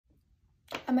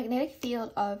A magnetic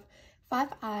field of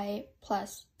 5I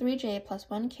plus 3J plus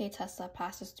 1K Tesla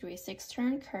passes through a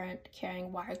 6-turn current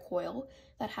carrying wire coil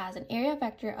that has an area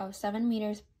vector of 7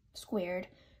 meters squared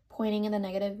pointing in the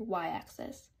negative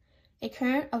y-axis. A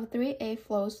current of 3A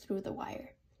flows through the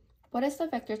wire. What is the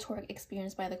vector torque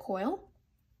experienced by the coil?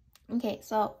 Okay,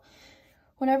 so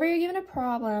whenever you're given a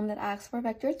problem that asks for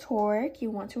vector torque,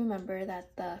 you want to remember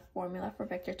that the formula for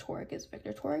vector torque is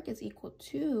equal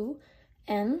to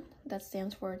N, that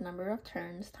stands for number of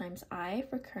turns, times I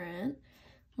for current,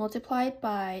 multiplied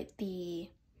by the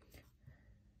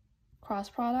cross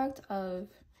product of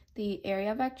the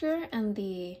area vector and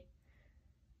the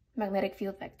magnetic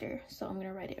field vector. So I'm going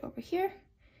to write it over here.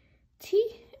 T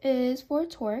is for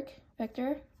torque,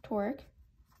 vector torque.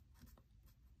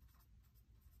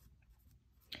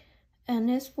 N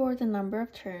is for the number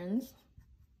of turns.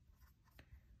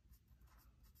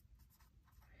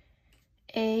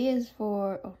 I is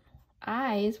for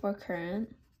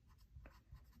current.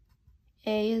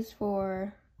 A is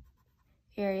for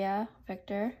area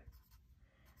vector.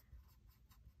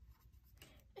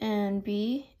 And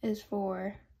B is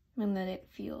for magnetic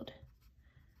field.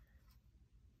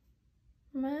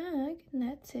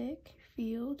 Magnetic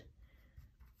field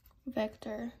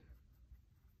vector.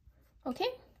 Okay?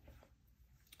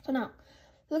 So now,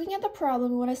 looking at the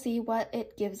problem, we want to see what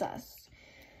it gives us.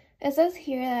 It says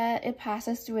here that it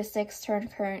passes through a 6-turn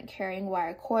current carrying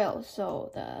wire coil. So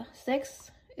the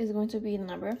 6 is going to be the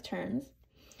number of turns.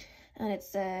 And it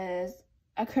says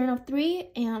a current of 3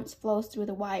 amps flows through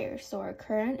the wire. So our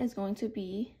current is going to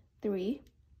be 3.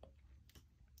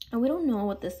 And we don't know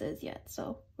what this is yet.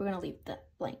 So we're going to leave that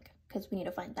blank because we need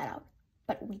to find that out.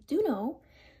 But we do know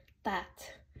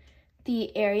that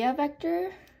the area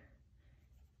vector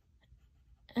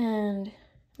and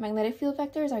magnetic field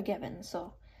vectors are given.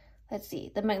 So let's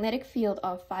see, the magnetic field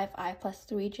of 5I plus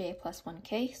 3J plus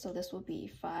 1K. So this will be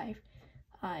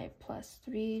 5I plus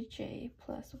 3J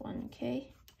plus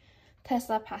 1K.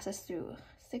 Tesla passes through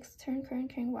 6-turn current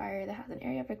carrying wire that has an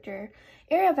area vector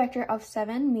of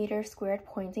 7 meters squared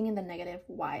pointing in the negative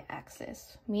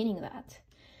y-axis, meaning that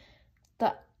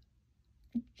the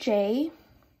J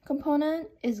component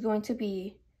is going to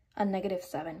be a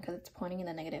 -7 because it's pointing in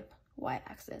the negative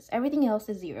y-axis. Everything else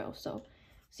is 0. So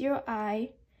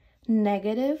 0I,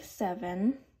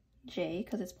 -7J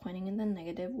because it's pointing in the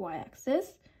negative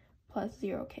y-axis, plus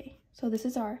 0K. So this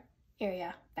is our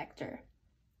area vector.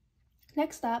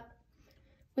 Next up,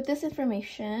 with this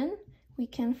information, we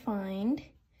can find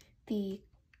the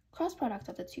cross product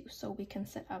of the two. So we can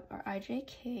set up our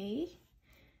IJK.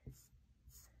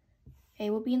 A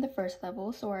will be in the first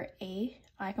level, so our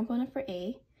I component for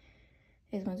A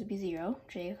is going to be 0.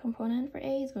 J component for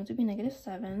A is going to be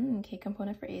 -7, and K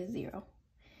component for A is 0.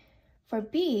 For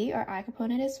B, our I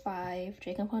component is 5,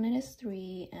 J component is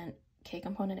 3, and K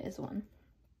component is 1.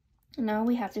 Now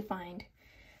we have to find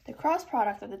the cross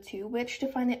product of the two, which to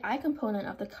find the I component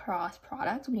of the cross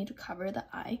product, we need to cover the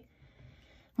I.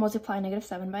 Multiply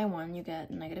 -7 by 1, you get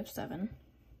 -7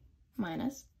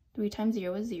 minus 3 times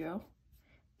 0 is 0.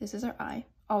 This is our I.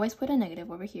 Always put a negative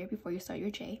over here before you start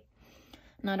your J.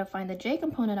 Now to find the J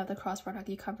component of the cross product,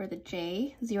 you cover the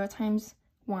J. 0 times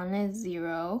 1 is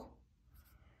 0.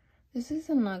 This is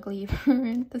an ugly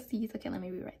parentheses. Okay, let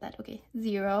me rewrite that. Okay,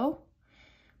 0.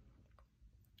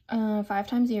 5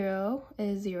 times 0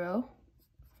 is 0.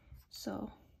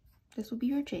 So this will be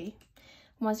your J.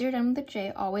 Once you're done with the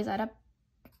J, always add a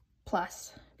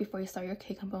plus before you start your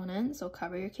K component. So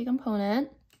cover your K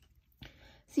component.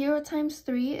 0 times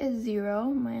 3 is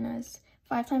 0 minus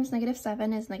 5 times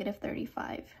 -7 is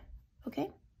 -35.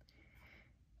 Okay?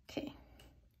 Okay.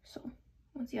 So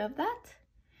once you have that,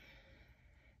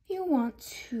 you want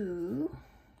to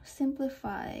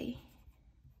simplify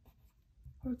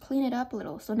or clean it up a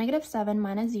little. So -7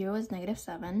 minus 0 is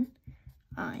 -7.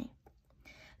 I.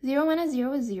 0 minus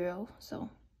 0 is 0. So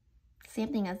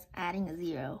same thing as adding a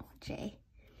 0. J.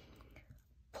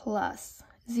 Plus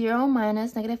 0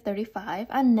 minus -35.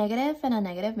 A negative and a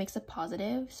negative makes a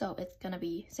positive. So it's going to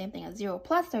be same thing as 0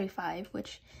 plus 35,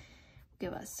 which will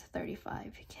give us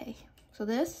 35K. So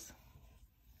this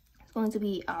is going to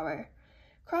be our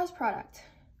cross product.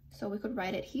 So we could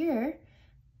write it here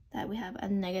that we have a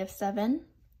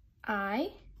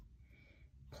 -7I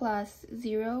plus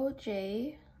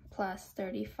 0J plus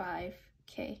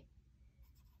 35K.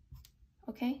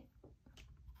 Okay?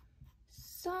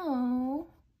 So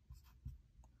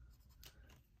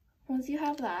once you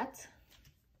have that,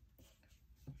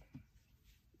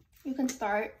 you can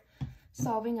start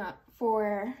solving up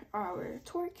for our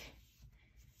torque,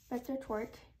 vector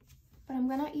torque. But I'm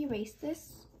gonna erase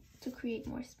this to create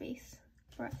more space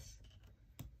for us.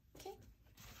 Okay,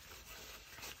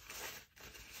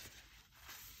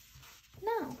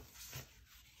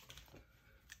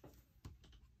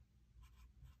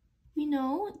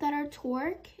 know that our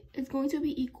torque is going to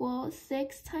be equal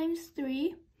 6 times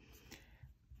 3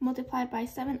 multiplied by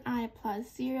 7i plus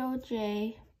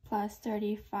 0j plus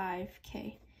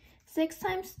 35k. 6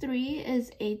 times 3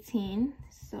 is 18,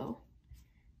 so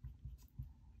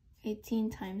 18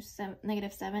 times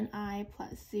negative 7i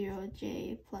plus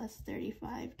 0j plus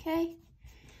 35k.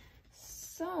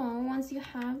 So once you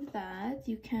have that,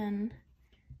 you can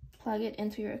plug it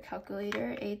into your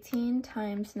calculator. 18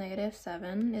 times negative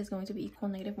 7 is going to be equal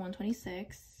negative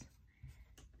 126.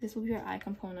 This will be your I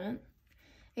component.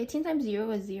 18 times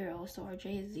 0 is 0, so our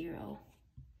j is 0.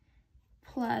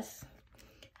 Plus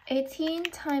 18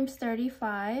 times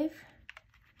 35.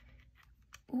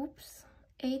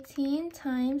 18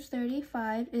 times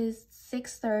 35 is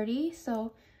 630,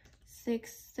 so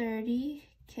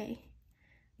 630k.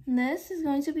 And this is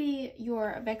going to be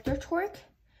your vector torque.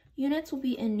 Units will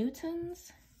be in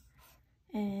newtons.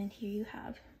 And here you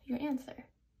have your answer.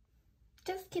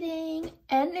 Just kidding.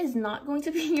 N is not going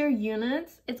to be your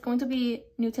units. It's going to be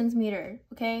newtons meter,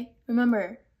 okay?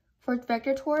 Remember, for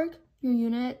vector torque, your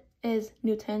unit is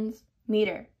newtons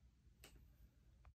meter.